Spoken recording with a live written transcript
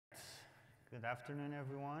Good afternoon,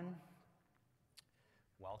 everyone.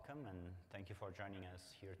 Welcome, and thank you for joining us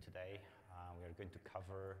here today. We are going to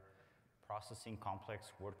cover processing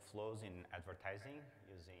complex workflows in advertising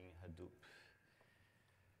using Hadoop.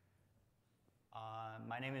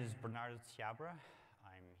 My name is Bernardo Ciabra.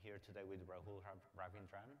 I'm here today with Rahul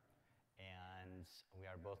Ravindran, and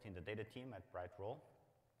we are both in the data team at BrightRoll.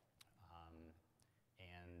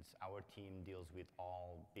 And our team deals with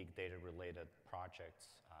all big data related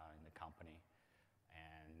projects in the company.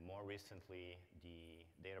 And more recently, the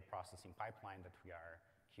data processing pipeline that we are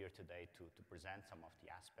here today to present some of the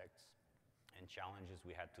aspects and challenges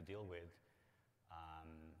we had to deal with.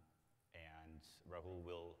 And Rahul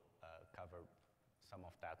will cover some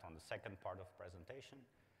of that on the second part of the presentation.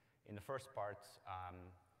 In the first part, I'm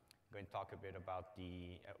going to talk a bit about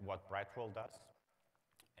what BrightRoll does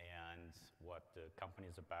and what the company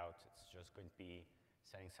is about. It's just going to be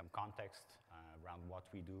setting some context around what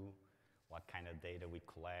we do, what kind of data we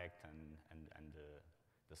collect, and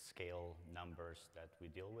the scale numbers that we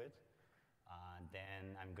deal with.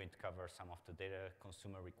 Then I'm going to cover some of the data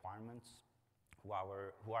consumer requirements, who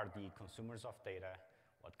are the consumers of data,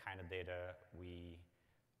 what kind of data we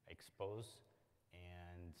expose,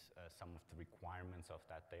 and some of the requirements of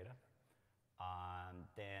that data.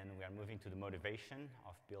 Then we are moving to the motivation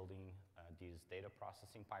of building this data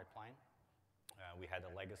processing pipeline. We had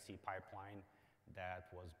a legacy pipeline that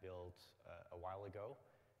was built a while ago,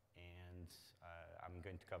 and I'm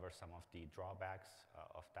going to cover some of the drawbacks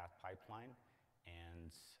of that pipeline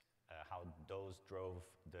and how those drove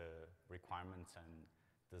the requirements and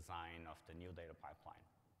design of the new data pipeline.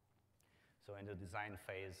 So in the design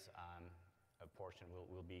phase, a portion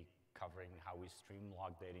will be covering how we stream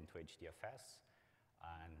log data into HDFS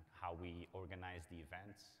and how we organize the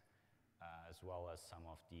events, as well as some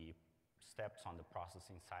of the steps on the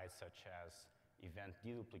processing side, such as event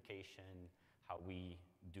deduplication, how we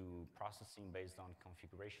do processing based on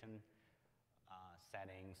configuration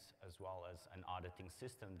settings, as well as an auditing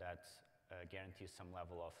system that guarantees some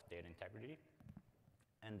level of data integrity.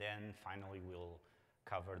 And then finally, we'll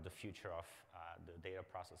cover the future of the data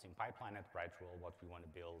processing pipeline at BrightRoll, what we want to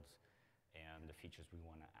build, and the features we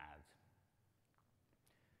want to add.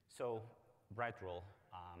 So BrightRoll,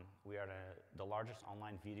 we are the largest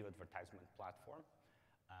online video advertisement platform.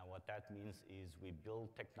 What that means is we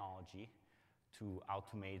build technology to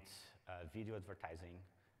automate video advertising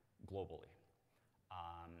globally.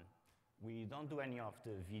 We don't do any of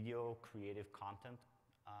the video creative content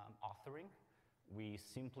authoring. We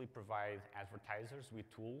simply provide advertisers with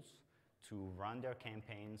tools to run their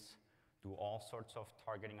campaigns, do all sorts of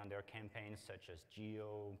targeting on their campaigns, such as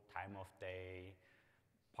geo, time of day,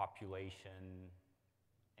 population,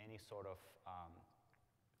 any sort of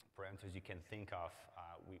parameters you can think of.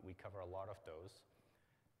 We cover a lot of those.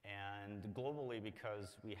 And globally,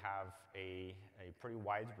 because we have a pretty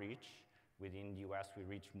wide reach, within the US, we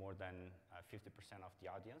reach more than 50% of the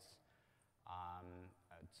audience.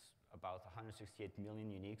 It's about 168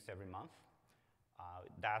 million uniques every month.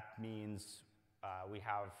 That means we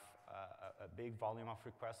have a big volume of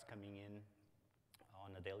requests coming in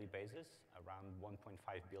on a daily basis, around 1.5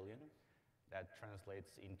 billion. That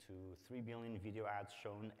translates into 3 billion video ads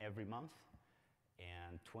shown every month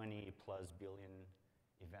and 20+ billion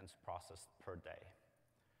events processed per day.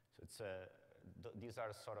 So these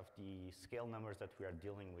are sort of the scale numbers that we are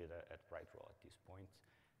dealing with at BrightRoll at this point.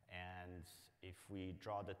 And if we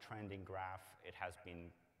draw the trending graph, it has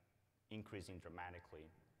been increasing dramatically.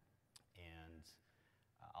 And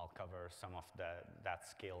I'll cover some of that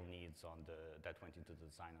scale needs that went into the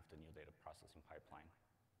design of the new data processing pipeline.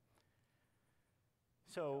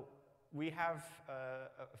 So we have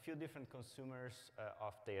a few different consumers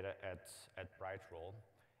of data at BrightRoll,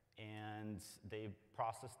 and they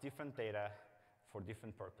process different data for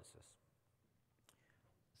different purposes.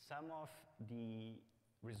 Some of the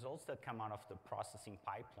results that come out of the processing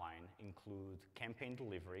pipeline include campaign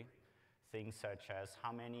delivery, things such as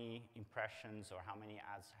how many impressions or how many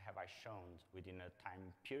ads have I shown within a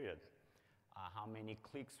time period, how many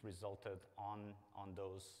clicks resulted on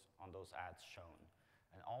those ads shown,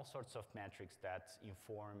 and all sorts of metrics that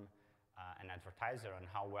inform an advertiser on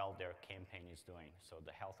how well their campaign is doing, so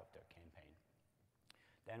the health of their campaign.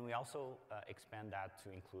 Then we also expand that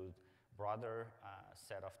to include broader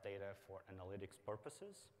set of data for analytics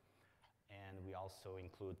purposes, and we also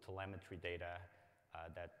include telemetry data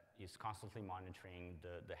that is constantly monitoring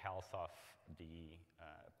the health of the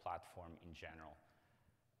platform in general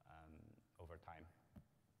over time.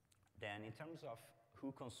 Then in terms of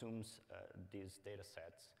who consumes these data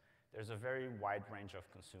sets, there's a very wide range of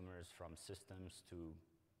consumers, from systems to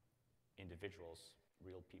individuals.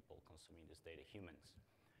 real people consuming this data, humans.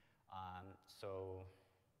 So,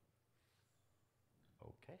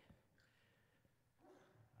 okay.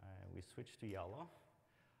 We switch to yellow.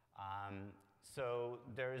 So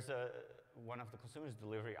there is one of the consumers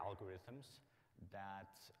delivery algorithms that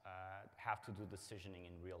have to do decisioning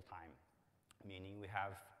in real time, meaning we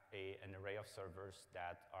have an array of servers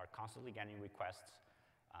that are constantly getting requests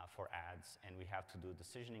for ads, and we have to do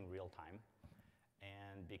decisioning real time.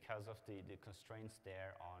 And because of the constraints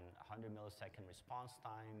there on 100 millisecond response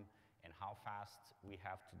time and how fast we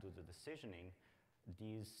have to do the decisioning,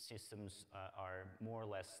 these systems are more or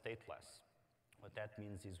less stateless. What that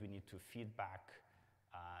means is we need to feed back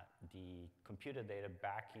the computer data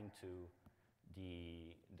back into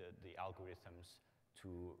the algorithms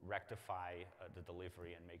to rectify the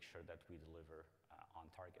delivery and make sure that we deliver on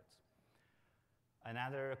targets.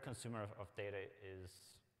 Another consumer of data is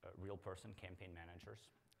real person campaign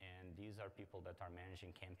managers. And these are people that are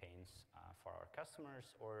managing campaigns for our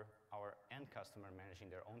customers or our end customer managing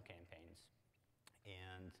their own campaigns.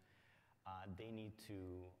 And they need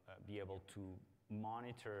to be able to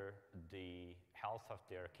monitor the health of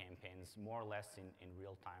their campaigns more or less in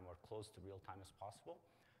real time or close to real time as possible,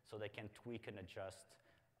 so they can tweak and adjust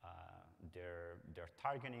their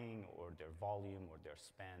targeting or their volume or their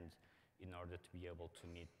spend in order to be able to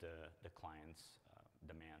meet the client's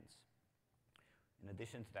demands. In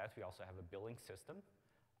addition to that, we also have a billing system.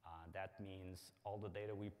 That means all the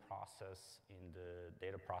data we process in the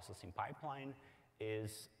data processing pipeline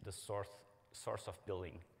is the source of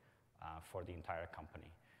billing for the entire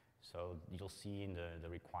company. So you'll see in the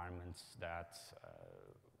requirements that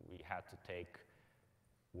we had to take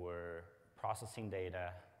were processing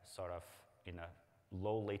data sort of in a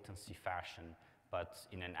low latency fashion, but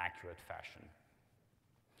in an accurate fashion.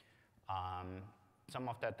 Some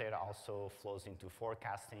of that data also flows into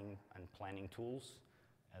forecasting and planning tools,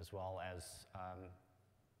 as well as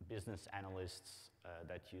business analysts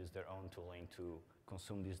that use their own tooling to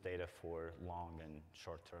consume this data for long and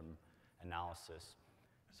short-term analysis.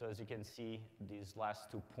 So as you can see, these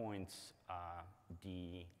last 2 points,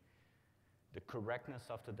 the correctness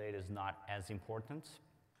of the data is not as important,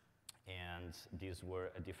 and these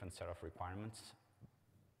were a different set of requirements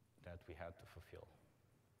that we had to fulfill.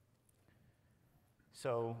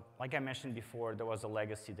 So, like I mentioned before, there was a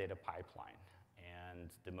legacy data pipeline, and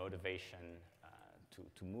the motivation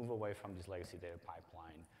to move away from this legacy data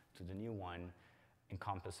pipeline to the new one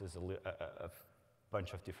encompasses a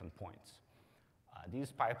bunch of different points.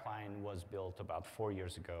 This pipeline was built about 4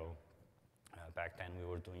 years ago. Back then, we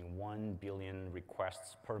were doing 1 billion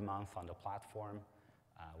requests per month on the platform.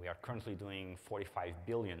 We are currently doing 45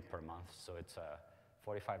 billion per month, so it's a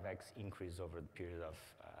 45x increase over the period of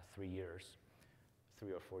 3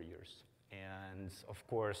 or 4 years. And of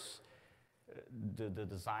course, the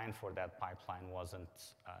design for that pipeline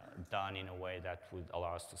wasn't done in a way that would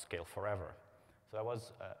allow us to scale forever. So that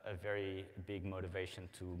was a very big motivation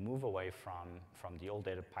to move away from the old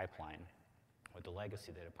data pipeline, or the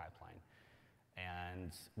legacy data pipeline.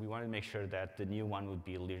 And we wanted to make sure that the new one would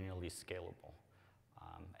be linearly scalable.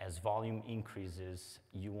 As volume increases,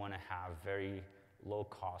 you want to have very low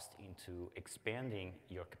cost into expanding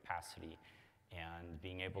your capacity and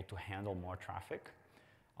being able to handle more traffic.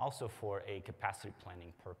 Also for a capacity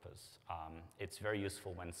planning purpose. It's very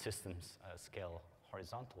useful when systems scale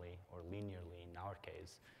horizontally or linearly in our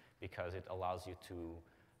case, because it allows you to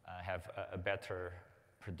have a better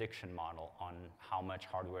prediction model on how much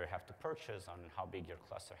hardware you have to purchase, on how big your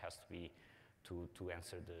cluster has to be to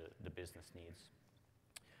answer the business needs.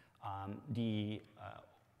 The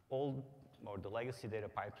old or the legacy data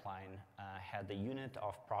pipeline had the unit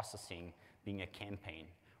of processing being a campaign.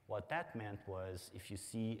 What that meant was, if you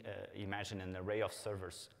see, imagine an array of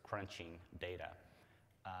servers crunching data,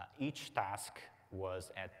 each task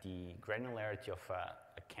was at the granularity of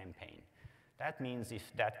a campaign. That means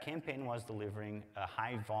if that campaign was delivering a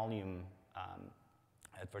high volume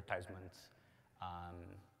advertisements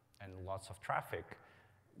and lots of traffic,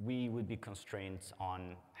 we would be constrained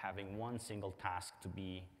on having one single task to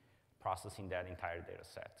be processing that entire data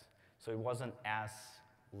set. So it wasn't as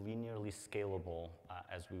linearly scalable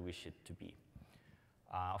as we wish it to be.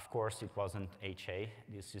 Of course, it wasn't HA.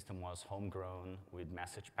 This system was homegrown with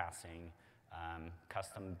message passing,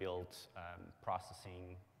 custom-built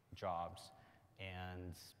processing jobs,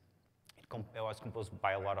 and it was composed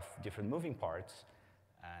by a lot of different moving parts,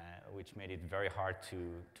 which made it very hard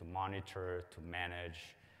to monitor, to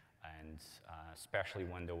manage, and especially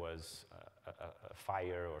when there was a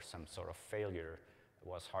fire or some sort of failure, it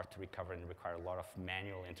was hard to recover and required a lot of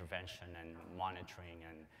manual intervention and monitoring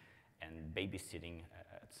and babysitting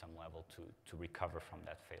at some level to recover from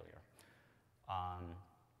that failure.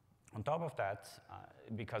 On top of that,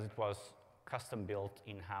 because it was custom built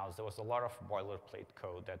in-house, there was a lot of boilerplate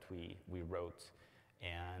code that we wrote,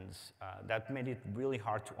 and that made it really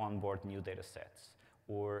hard to onboard new data sets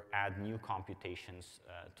or add new computations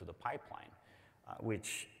to the pipeline,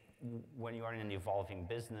 which when you are in an evolving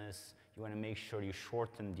business, you want to make sure you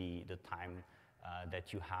shorten the time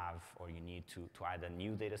that you have or you need to add a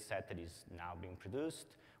new data set that is now being produced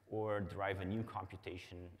or derive a new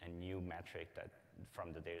computation and new metric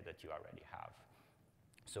from the data that you already have.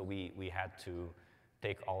 So we had to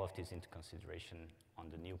take all of this into consideration on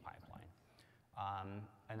the new pipeline.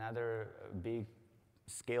 Another big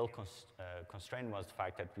scale constraint was the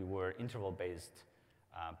fact that we were interval-based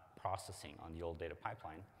processing on the old data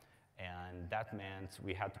pipeline. And that meant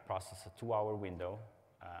we had to process a 2-hour window,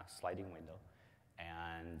 sliding window.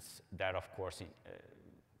 And that, of course,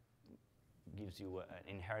 gives you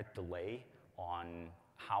an inherent delay on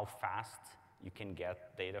how fast you can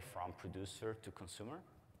get data from producer to consumer.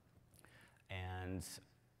 And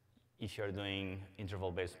if you're doing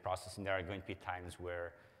interval-based processing, there are going to be times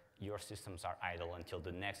where your systems are idle until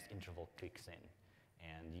the next interval kicks in.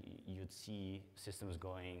 And you'd see systems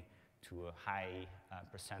going to a high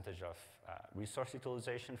percentage of resource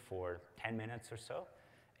utilization for 10 minutes or so.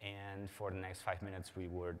 And for the next 5 minutes, we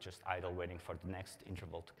were just idle waiting for the next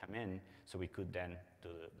interval to come in so we could then do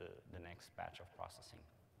the next batch of processing.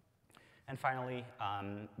 And finally,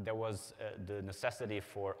 there was the necessity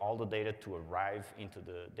for all the data to arrive into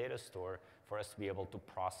the data store for us to be able to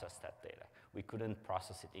process that data. We couldn't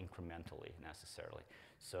process it incrementally necessarily.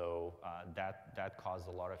 So that caused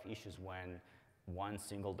a lot of issues when one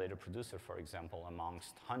single data producer, for example,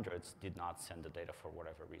 amongst hundreds, did not send the data for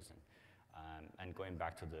whatever reason. And going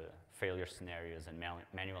back to the failure scenarios and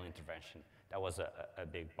manual intervention, that was a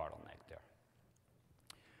big bottleneck there.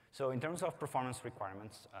 So in terms of performance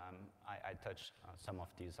requirements, I touched on some of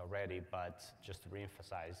these already, but just to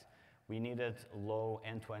reemphasize, we needed low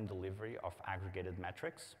end-to-end delivery of aggregated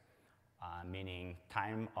metrics, meaning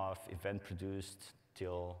time of event produced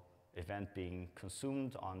till event being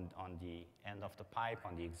consumed on the end of the pipe,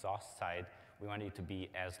 on the exhaust side. We wanted it to be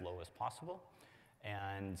as low as possible.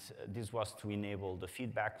 And this was to enable the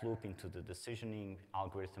feedback loop into the decisioning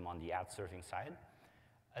algorithm on the ad serving side,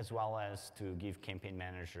 as well as to give campaign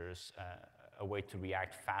managers a way to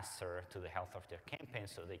react faster to the health of their campaign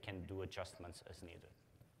so they can do adjustments as needed.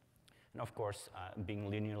 And of course,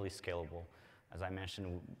 being linearly scalable. As I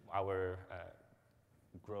mentioned, our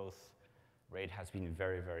growth rate has been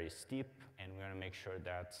very, very steep, and we want to make sure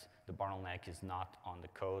that the bottleneck is not on the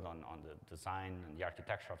code, on the design and the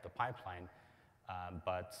architecture of the pipeline,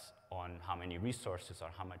 but on how many resources or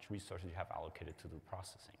how much resources you have allocated to do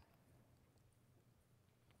processing.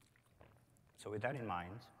 So with that in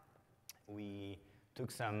mind, we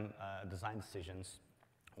took some design decisions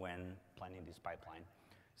when planning this pipeline.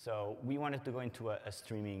 So we wanted to go into a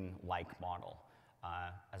streaming-like model.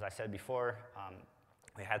 As I said before,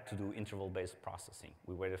 we had to do interval-based processing.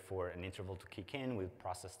 We waited for an interval to kick in. We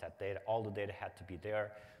processed that data. All the data had to be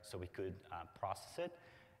there so we could process it.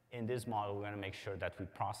 In this model, we want to make sure that we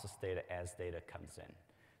process data as data comes in.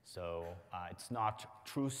 So it's not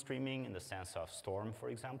true streaming in the sense of Storm, for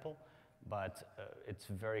example, but it's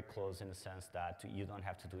very close in the sense that you don't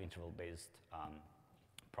have to do interval-based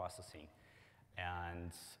processing.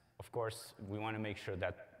 And of course, we want to make sure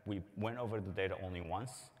that we went over the data only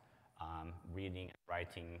once. Reading and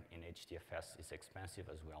writing in HDFS is expensive,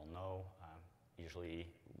 as we all know. Usually,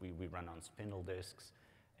 we run on spindle disks,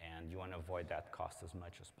 and you want to avoid that cost as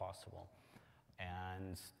much as possible.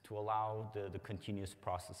 And to allow the continuous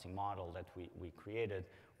processing model that we created,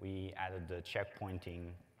 we added the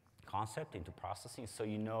checkpointing concept into processing, so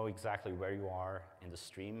you know exactly where you are in the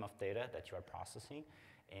stream of data that you are processing.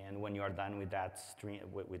 And when you are done with that stream,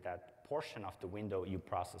 with that portion of the window, you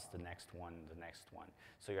process the next one, the next one.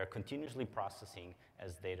 So you are continuously processing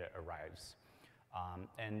as data arrives.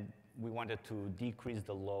 And we wanted to decrease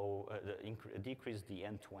decrease the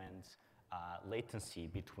end-to-end latency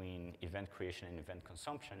between event creation and event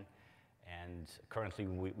consumption. And currently,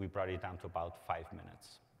 we brought it down to about 5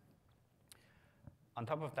 minutes. On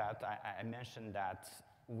top of that, I mentioned that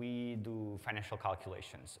we do financial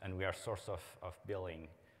calculations, and we are source of billing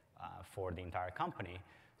for the entire company.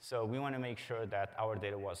 So we want to make sure that our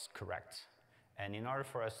data was correct. And in order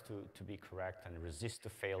for us to be correct and resist the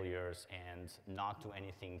failures and not do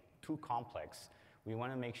anything too complex, we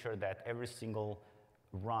want to make sure that every single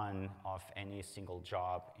run of any single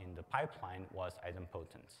job in the pipeline was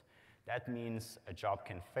idempotent. That means a job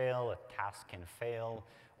can fail, a task can fail,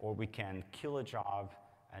 or we can kill a job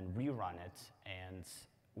and rerun it, and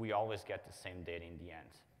we always get the same data in the end.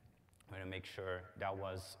 We want to make sure that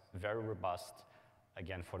was very robust,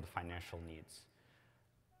 again, for the financial needs.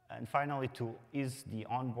 And finally, to ease the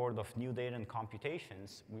onboard of new data and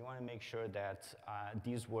computations, we want to make sure that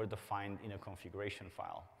these were defined in a configuration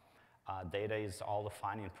file. Data is all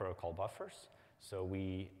defined in protocol buffers, so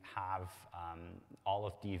we have all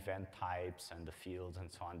of the event types and the fields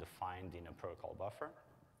and so on defined in a protocol buffer,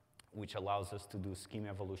 which allows us to do schema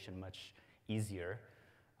evolution much easier.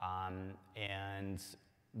 And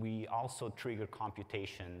we also trigger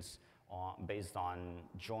computations based on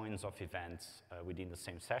joins of events within the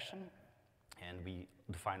same session, and we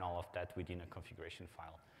define all of that within a configuration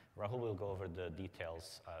file. Rahul will go over the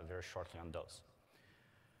details very shortly on those.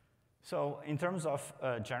 So in terms of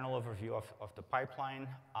a general overview of the pipeline,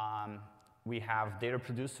 we have data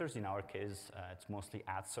producers. In our case, it's mostly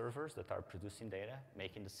ad servers that are producing data,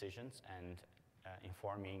 making decisions, and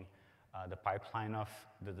informing the pipeline of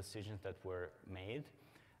the decisions that were made.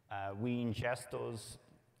 We ingest those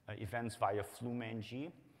events via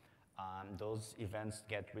Flume-ng. Those events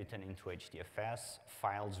get written into HDFS.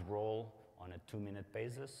 Files roll on a 2-minute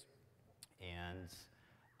basis, and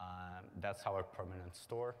that's our permanent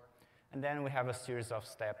store. And then we have a series of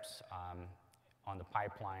steps on the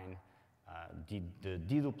pipeline. The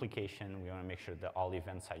deduplication, we want to make sure that all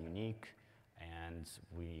events are unique, and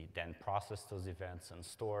we then process those events and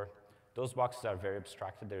store. Those boxes are very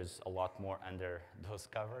abstracted. There's a lot more under those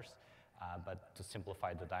covers. But to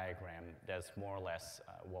simplify the diagram, that's more or less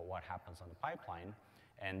what happens on the pipeline.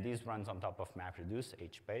 And this runs on top of MapReduce,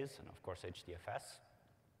 HBase, and of course HDFS.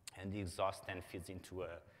 And the exhaust then feeds into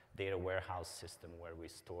a data warehouse system where we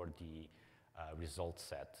store the result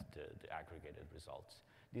set, the aggregated results.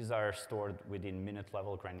 These are stored within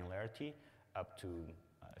minute-level granularity up to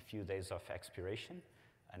a few days of expiration,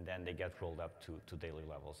 and then they get rolled up to daily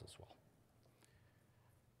levels as well.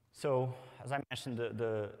 So, as I mentioned,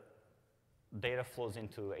 the data flows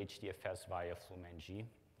into HDFS via Flume-ng.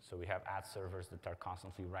 So we have ad servers that are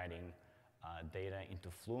constantly writing data into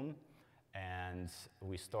Flume, and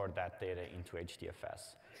we store that data into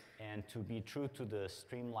HDFS. And to be true to the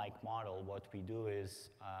stream-like model, what we do is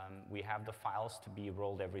we have the files to be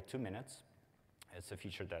rolled every 2 minutes. It's a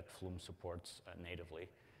feature that Flume supports natively.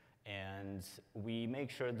 And we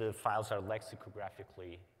make sure the files are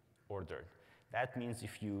lexicographically ordered. That means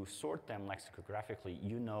if you sort them lexicographically,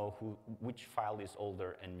 you know which file is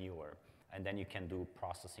older and newer. And then you can do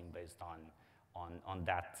processing based on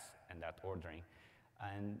that and that ordering.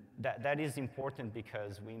 And that is important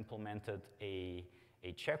because we implemented a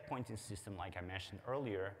checkpointing system, like I mentioned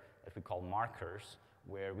earlier, that we call markers,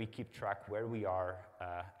 where we keep track where we are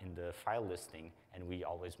in the file listing, and we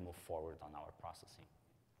always move forward on our processing.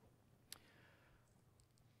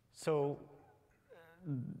 So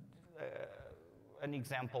an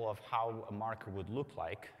example of how a marker would look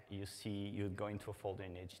like, you go into a folder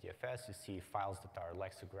in HDFS, you see files that are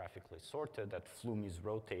lexicographically sorted, that Flume is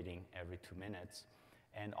rotating every 2 minutes.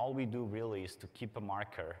 And all we do really is to keep a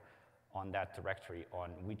marker on that directory on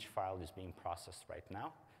which file is being processed right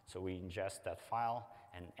now. So we ingest that file,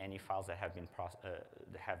 and any files that have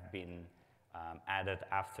been added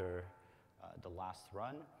after the last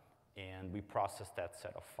run, and we process that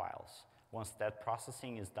set of files. Once that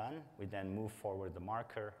processing is done, we then move forward the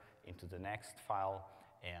marker into the next file,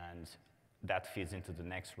 and that feeds into the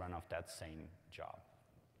next run of that same job.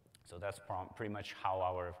 So that's pretty much how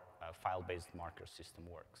our file-based marker system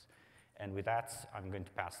works. And with that, I'm going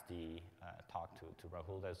to pass the talk to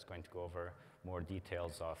Rahul, that's going to go over more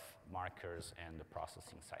details of markers and the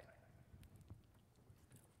processing side.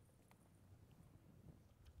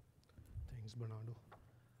 Thanks, Bernardo.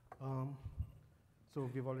 So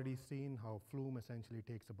we've already seen how Flume essentially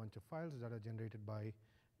takes a bunch of files that are generated by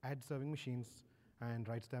ad-serving machines and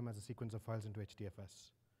writes them as a sequence of files into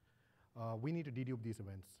HDFS. We need to dedupe these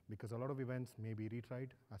events because a lot of events may be retried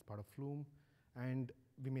as part of Flume, and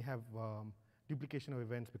we may have duplication of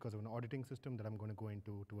events because of an auditing system that I'm going to go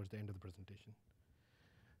into towards the end of the presentation.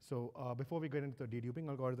 So before we get into the deduping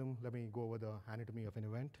algorithm, let me go over the anatomy of an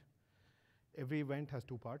event. Every event has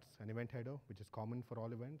two parts, an event header, which is common for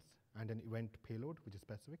all events, and an event payload, which is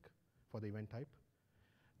specific for the event type.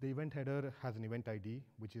 The event header has an event ID,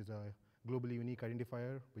 which is a globally unique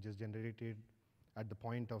identifier, which is generated at the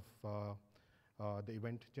point of the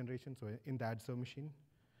event generation, so in the ad serve machine.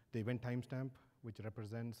 The event timestamp, which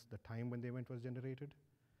represents the time when the event was generated.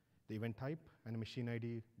 The event type, and a machine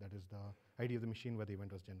ID, that is the ID of the machine where the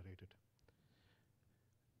event was generated.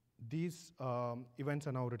 These events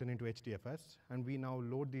are now written into HDFS, and we now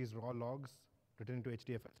load these raw logs written into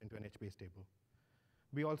HDFS into an HBase table.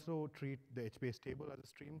 We also treat the HBase table as a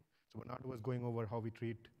stream. So Bernardo was going over how we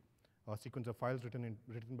treat a sequence of files written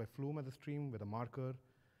by Flume as a stream with a marker.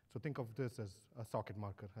 So think of this as a socket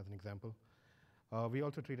marker as an example. We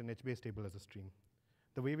also treat an HBase table as a stream.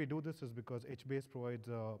 The way we do this is because HBase provides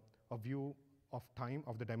a view of time,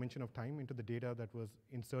 of the dimension of time into the data that was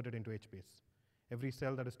inserted into HBase. Every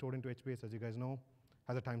cell that is stored into HBase, as you guys know,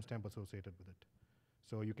 has a timestamp associated with it.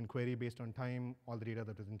 So you can query based on time all the data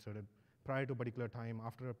that was inserted prior to a particular time,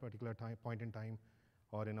 after a particular point in time,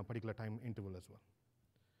 or in a particular time interval as well.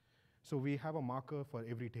 So we have a marker for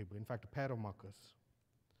every table, in fact, a pair of markers.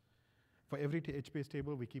 For every HBase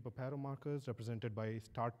table, we keep a pair of markers represented by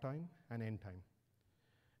start time and end time.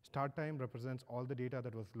 Start time represents all the data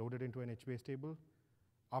that was loaded into an HBase table,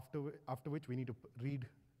 after which we need to read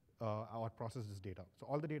or process this data. So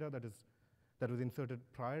all the data that was inserted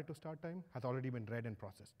prior to start time has already been read and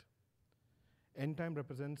processed. End time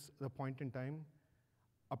represents the point in time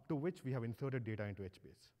up to which we have inserted data into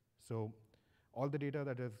HBase. So all the data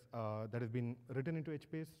that has been written into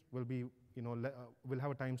HBase will be, will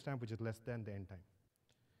have a timestamp which is less than the end time.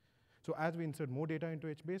 So as we insert more data into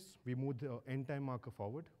HBase, we move the end time marker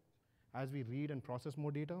forward. As we read and process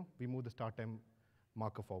more data, we move the start time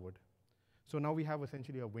marker forward. So now we have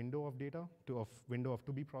essentially a window of data, window of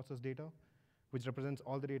to be processed data, which represents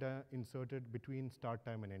all the data inserted between start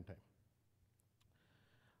time and end time.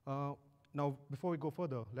 Now, before we go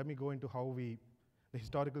further, let me go into the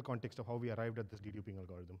historical context of how we arrived at this deduping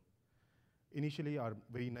algorithm. Initially, our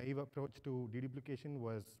very naive approach to deduplication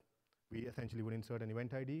was we essentially would insert an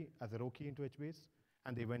event ID as a row key into HBase,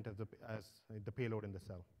 and the event as the payload in the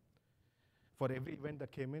cell. For every event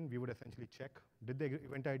that came in, we would essentially check, did the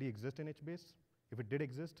event ID exist in HBase? If it did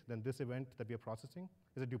exist, then this event that we are processing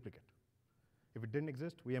is a duplicate. If it didn't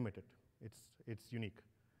exist, we emit it. It's unique.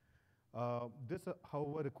 This,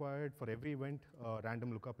 however, required for every event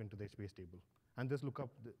random lookup into the HBase table. And this lookup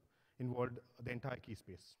involved the entire key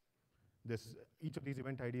space. Each of these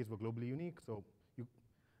event IDs were globally unique, so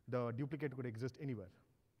the duplicate could exist anywhere.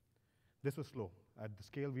 This was slow. At the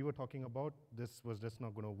scale we were talking about, this was just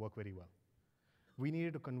not going to work very well. We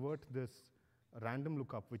needed to convert this random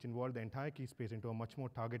lookup, which involved the entire key space, into a much more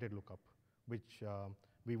targeted lookup, which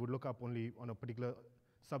we would look up only on a particular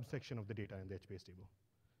subsection of the data in the HBase table.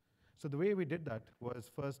 So the way we did that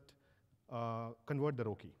was first convert the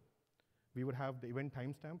row key. We would have the event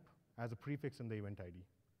timestamp as a prefix in the event ID.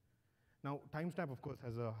 Now, timestamp, of course,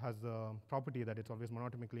 has a property that it's always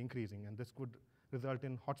monotonically increasing, and this could result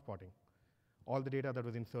in hotspotting. All the data that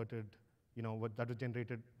was inserted, that was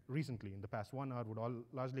generated recently in the past 1 hour would all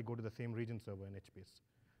largely go to the same region server in HBase,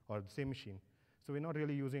 or the same machine. So we're not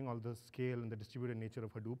really using all the scale and the distributed nature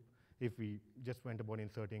of Hadoop if we just went about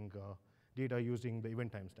inserting data using the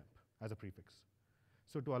event timestamp as a prefix.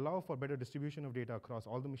 So to allow for better distribution of data across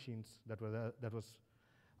all the machines that was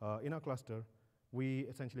in our cluster, we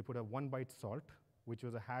essentially put a 1-byte salt, which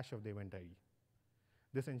was a hash of the event ID.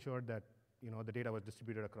 This ensured that the data was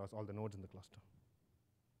distributed across all the nodes in the cluster.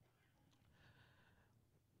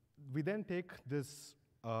 We then take this,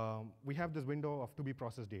 we have this window of to be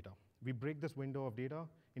processed data. We break this window of data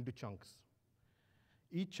into chunks.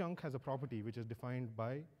 Each chunk has a property which is defined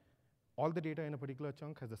by all the data in a particular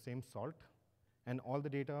chunk has the same salt, and all the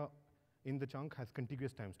data in the chunk has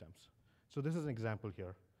contiguous timestamps. So this is an example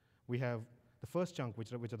here. We have the first chunk,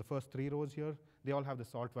 which are the first 3 rows here. They all have the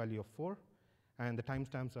salt value of 4, and the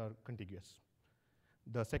timestamps are contiguous.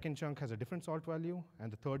 The second chunk has a different salt value,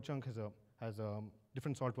 and the third chunk has a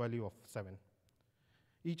different salt value of 7.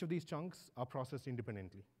 Each of these chunks are processed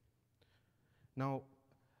independently. Now,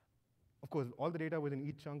 of course, all the data within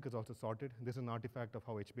each chunk is also sorted. This is an artifact of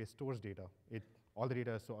how HBase stores data. All the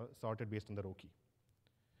data is sorted based on the row key.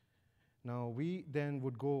 Now, we then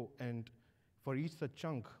would go and for each such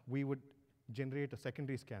chunk, we would generate a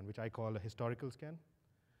secondary scan, which I call a historical scan.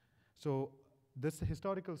 So this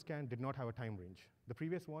historical scan did not have a time range. The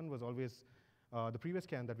previous one was always, the previous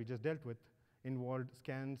scan that we just dealt with involved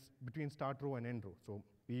scans between start row and end row. So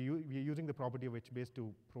we're using the property of HBase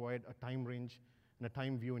to provide a time range and a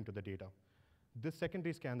time view into the data. This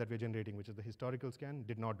secondary scan that we're generating, which is the historical scan,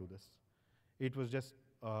 did not do this. It was just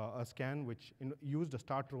a scan which used a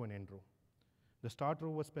start row and end row. The start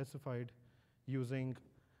row was specified using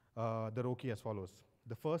the row key as follows.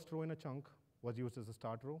 The first row in a chunk was used as a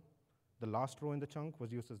start row. The last row in the chunk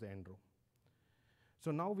was used as the end row.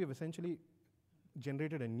 So now we've essentially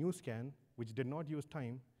generated a new scan which did not use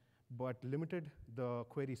time, but limited the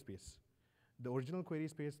query space. The original query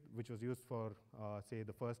space, which was used for, say,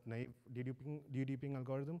 the first naive deduping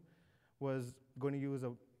algorithm, was going to use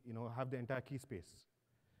have the entire key space.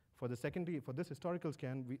 For this historical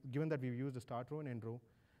scan, given that we've used the start row and end row,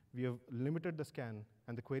 we have limited the scan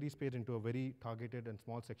and the query space into a very targeted and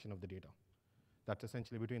small section of the data. That's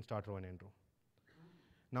essentially between start row and end row.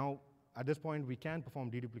 Now, at this point, we can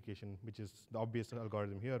perform deduplication, which is the obvious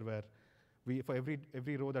algorithm here, where for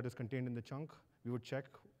every row that is contained in the chunk, we would check,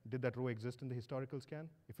 did that row exist in the historical scan?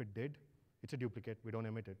 If it did, it's a duplicate. We don't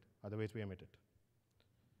emit it. Otherwise, we emit it.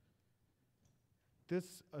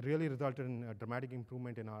 This really resulted in a dramatic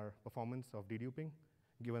improvement in our performance of deduping,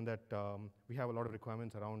 given that we have a lot of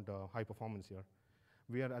requirements around high performance here.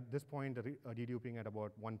 We are, at this point, deduping at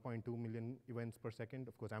about 1.2 million events per second,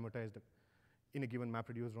 of course, amortized in a given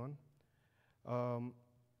MapReduce run.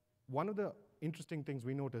 One of the interesting things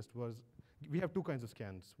we noticed was we have two kinds of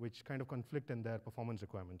scans, which kind of conflict in their performance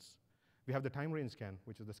requirements. We have the time range scan,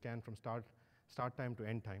 which is the scan from start time to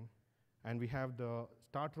end time, and we have the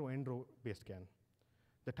start row, end row based scan.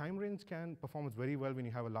 The time range scan performs very well when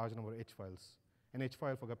you have a large number of H files. An H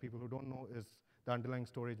file, for people who don't know, is the underlying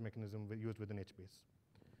storage mechanism used within HBase.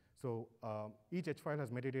 So each H file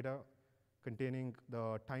has metadata containing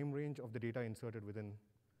the time range of the data inserted within,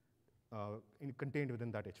 contained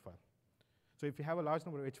within that H file. So if you have a large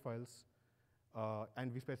number of H files,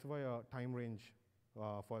 and we specify a time range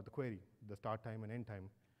for the query, the start time and end time,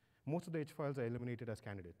 most of the H files are eliminated as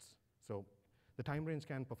candidates. So the time range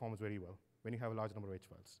scan performs very well when you have a large number of H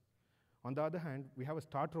files. On the other hand, we have a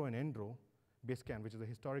start row and end row based scan, which is a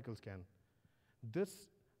historical scan. This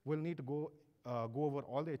will need to go over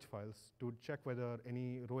all the H files to check whether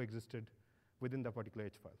any row existed within the particular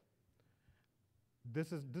H file. This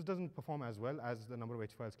doesn't perform as well as the number of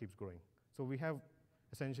H files keeps growing. So we have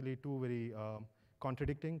essentially two very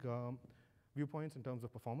contradicting viewpoints in terms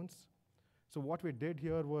of performance. So what we did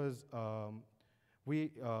here was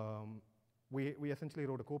we essentially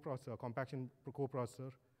wrote a compaction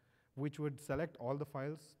coprocessor, which would select all the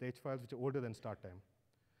files, the H files, which are older than start time.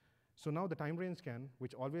 So now the time range scan,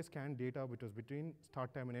 which always scanned data which was between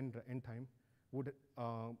start time and end time, would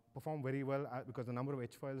perform very well because the number of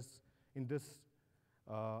H files in this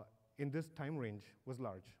time range was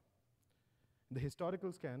large. The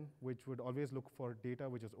historical scan, which would always look for data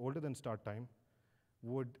which is older than start time,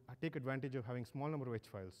 would take advantage of having small number of H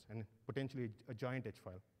files and potentially a giant H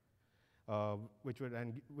file, which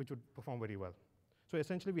would perform very well. So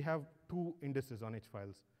essentially, we have two indices on H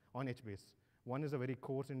files, on HBase. One is a very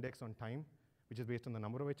coarse index on time, which is based on the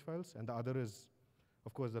number of H files, and the other is,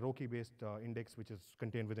 of course, the row key-based index, which is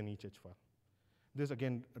contained within each H file. This,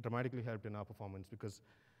 again, dramatically helped in our performance, because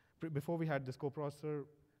before we had this coprocessor,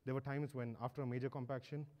 there were times when, after a major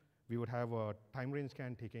compaction, we would have a time range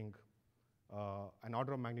scan taking an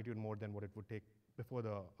order of magnitude more than what it would take before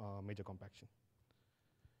the major compaction.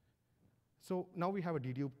 So now we have a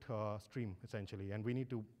deduped stream, essentially, and we need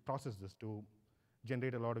to process this to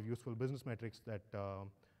generate a lot of useful business metrics that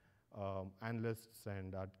analysts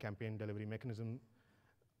and campaign delivery mechanism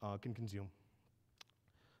can consume.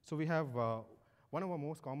 So we have one of our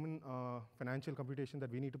most common financial computation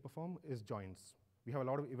that we need to perform is joins. We have a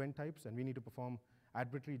lot of event types, and we need to perform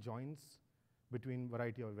arbitrary joins between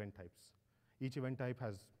variety of event types. Each event type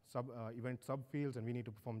has event subfields, and we need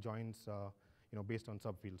to perform joins based on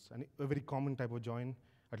subfields. And a very common type of join,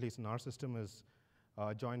 at least in our system, is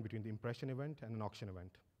a join between the impression event and an auction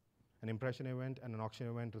event. An impression event and an auction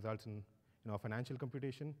event results in a financial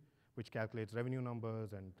computation, which calculates revenue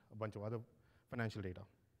numbers and a bunch of other financial data.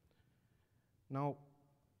 Now,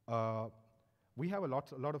 we have a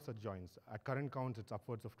lot of such joins. At current counts, it's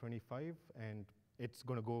upwards of 25, and it's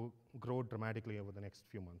going to grow dramatically over the next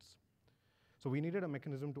few months. So we needed a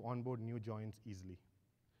mechanism to onboard new joins easily.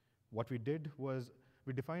 What we did was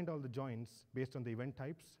we defined all the joins based on the event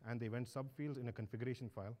types and the event subfields in a configuration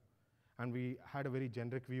file, and we had a very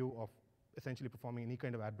generic view of essentially performing any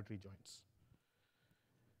kind of arbitrary joins.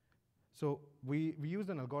 So we used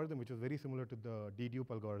an algorithm which was very similar to the dedupe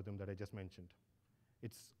algorithm that I just mentioned.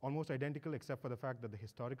 It's almost identical, except for the fact that the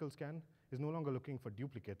historical scan is no longer looking for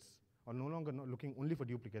duplicates, or no longer looking only for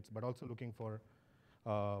duplicates, but also looking for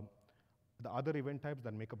the other event types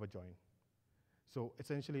that make up a join. So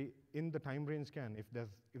essentially, in the time range scan, if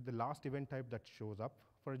the last event type that shows up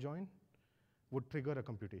for a join would trigger a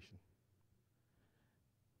computation.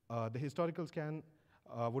 The historical scan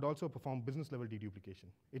would also perform business level deduplication.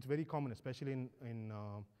 It's very common, especially in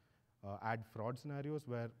ad fraud scenarios,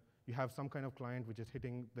 where you have some kind of client which is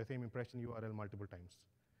hitting the same impression URL multiple times.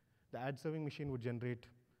 The ad serving machine would generate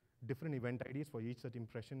different event IDs for each such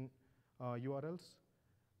impression URLs,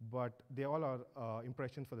 but they all are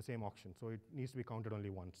impressions for the same auction, so it needs to be counted only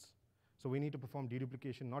once. So we need to perform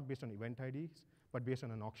deduplication not based on event IDs, but based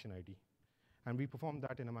on an auction ID. And we perform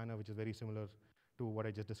that in a manner which is very similar to what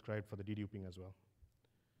I just described for the deduping as well.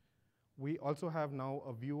 We also have now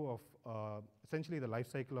a view of essentially the life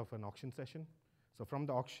cycle of an auction session. So from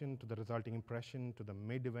the auction to the resulting impression, to the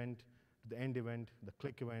mid event, to the end event, the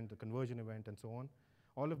click event, the conversion event, and so on.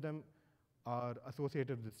 All of them are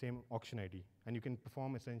associated with the same auction ID. And you can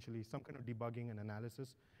perform essentially some kind of debugging and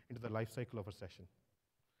analysis into the life cycle of a session.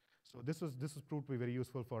 So this was proved to be very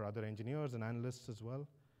useful for other engineers and analysts as well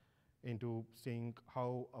into seeing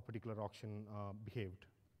how a particular auction behaved.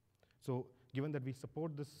 So given that we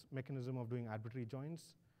support this mechanism of doing arbitrary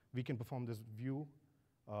joins, we can perform this view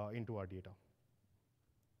into our data.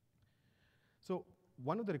 So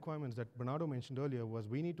one of the requirements that Bernardo mentioned earlier was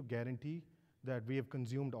we need to guarantee that we have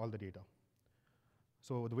consumed all the data.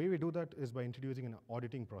 So the way we do that is by introducing an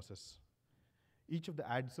auditing process. Each of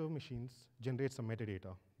the ad serve machines generates some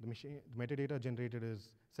metadata. The metadata generated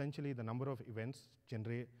is essentially the number of events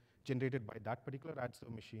generated by that particular ad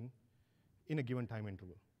serve machine in a given time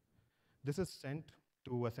interval. This is sent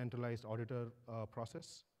to a centralized auditor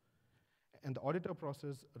process, and the auditor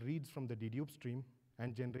process reads from the dedupe stream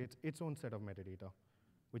and generates its own set of metadata,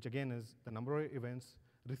 which again is the number of events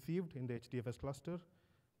received in the HDFS cluster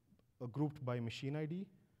grouped by machine ID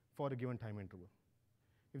for a given time interval.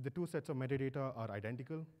 If the two sets of metadata are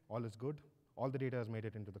identical, all is good. All the data has made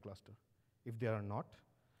it into the cluster. If they are not,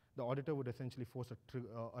 the auditor would essentially force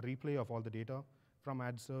a replay of all the data from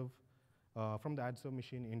the ad serve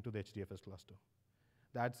machine into the HDFS cluster.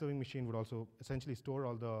 The ad serving machine would also essentially store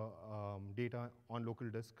all the data on local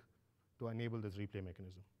disk to enable this replay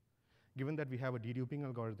mechanism. Given that we have a deduping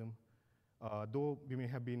algorithm, though we may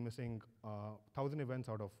have been missing 1,000 events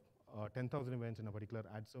out of 10,000 events in a particular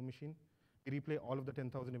ad serve machine, we replay all of the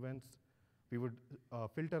 10,000 events. We would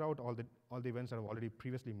filter out all the events that have already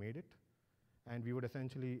previously made it, and we would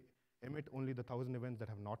essentially emit only the 1,000 events that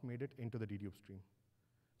have not made it into the dedupe stream.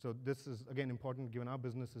 So this is, again, important given our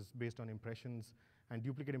business is based on impressions, and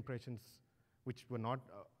duplicate impressions which were not,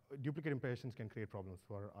 duplicate impressions can create problems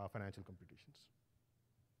for financial computations.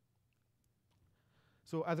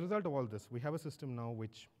 So as a result of all this, we have a system now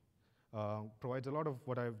which provides a lot of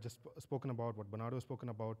what I've just spoken about, what Bernardo has spoken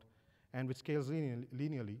about, and which scales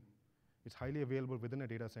linearly. It's highly available within a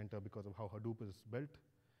data center because of how Hadoop is built.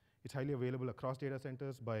 It's highly available across data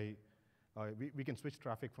centers by, we can switch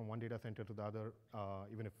traffic from one data center to the other,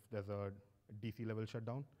 even if there's a DC level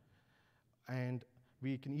shutdown. And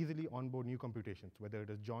we can easily onboard new computations, whether it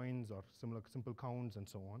is joins or simple counts and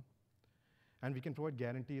so on. And we can provide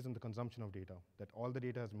guarantees on the consumption of data, that all the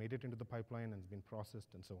data has made it into the pipeline and has been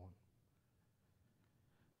processed and so on.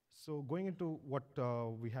 So going into what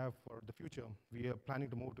we have for the future, we are planning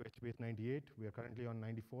to move to HBase 98. We are currently on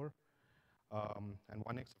 94. And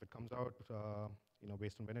 1x if it comes out,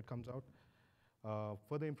 based on when it comes out.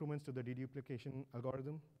 Further improvements to the deduplication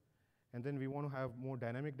algorithm. And then we want to have more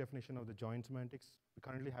dynamic definition of the join semantics. We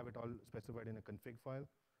currently have it all specified in a config file.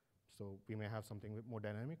 So we may have something more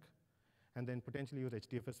dynamic. And then potentially use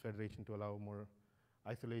HDFS federation to allow more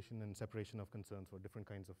isolation and separation of concerns for different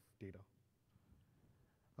kinds of data.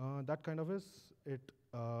 That kind of is it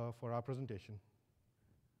for our presentation.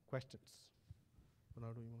 Questions?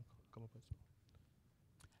 Bernardo, you want to come up as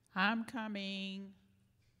well? I'm coming.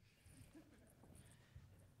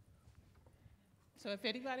 So if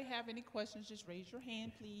anybody have any questions, just raise your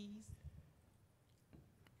hand, please.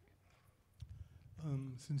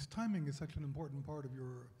 Since timing is such an important part of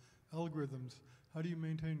your algorithms, how do you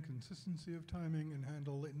maintain consistency of timing and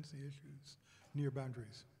handle latency issues near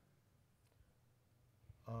boundaries?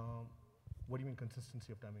 What do you mean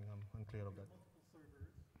consistency of timing? I'm unclear of that. Multiple servers.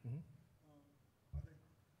 How do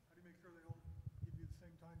you make sure they all give you the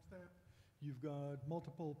same timestamp? You've got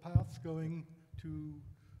multiple paths going to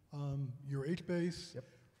your HBase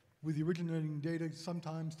with the originating data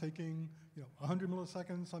sometimes taking 100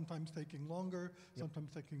 milliseconds, sometimes taking longer,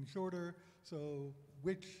 sometimes taking shorter. So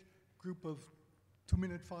which group of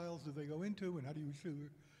 2-minute files do they go into, and how do you ensure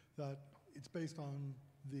that it's based on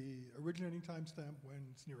the originating timestamp when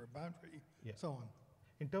it's near a boundary, so on?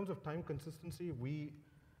 In terms of time consistency, we,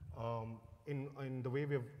 in the way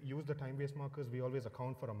we have used the time-based markers, we always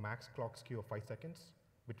account for a max clock skew of 5 seconds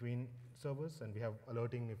between servers, and we have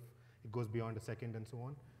alerting if it goes beyond a second and so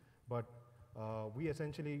on. But we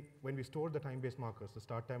essentially, when we store the time-based markers, the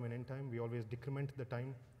start time and end time, we always decrement the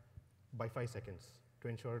time by 5 seconds to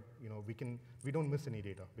ensure we don't miss any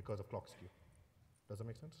data because of clock skew. Does that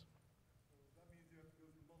make sense? So that means you have to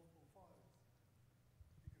go through multiple files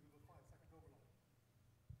because of a 5-second overlap.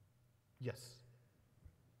 Yes.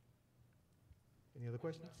 Any other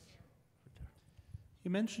questions? You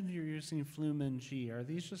mentioned you're using Flume NG. Are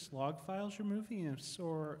these just log files you're moving? And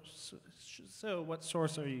so what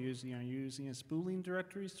source are you using? Are you using a spooling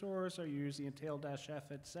directory source? Are you using a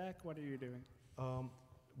tail-f exec? What are you doing?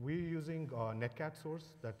 We're using netcat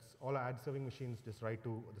source. That's all our ad serving machines just write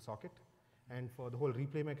to the socket. And for the whole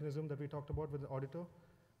replay mechanism that we talked about with the auditor,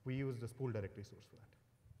 we use the spool directory source for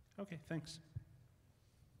that. Okay, thanks.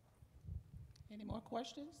 Any more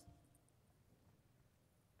questions?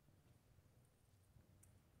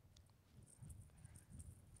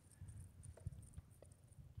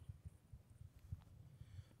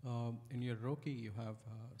 In your Roki, you have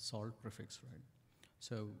salt prefix, right?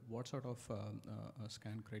 So what sort of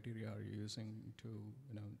scan criteria are you using to,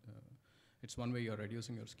 it's one way you're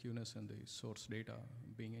reducing your skewness in the source data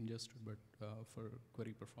being ingested, but for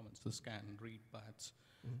query performance, the scan, read paths,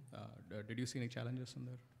 did you see any challenges in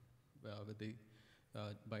there with the,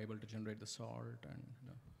 by able to generate the salt and?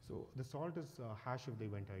 So the salt is a hash of the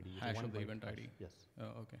event ID. It's a Hash of the one-byte event hash. ID. Yes.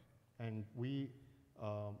 Okay. And we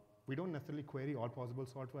don't necessarily query all possible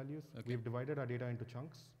salt values. Okay. We've divided our data into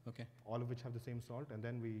chunks, Okay. all of which have the same salt, and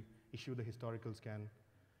then we issue the historical scan,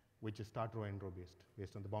 which is start row, end row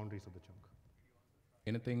based on the boundaries of the chunk.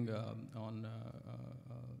 Anything on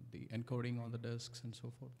the encoding on the disks and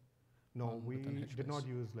so forth? No, we within did not HBase?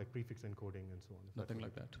 use like prefix encoding and so on. If that's Nothing what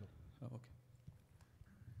like you- that? No. Oh, okay.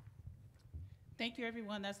 Thank you,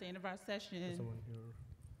 everyone. That's the end of our session. Someone here.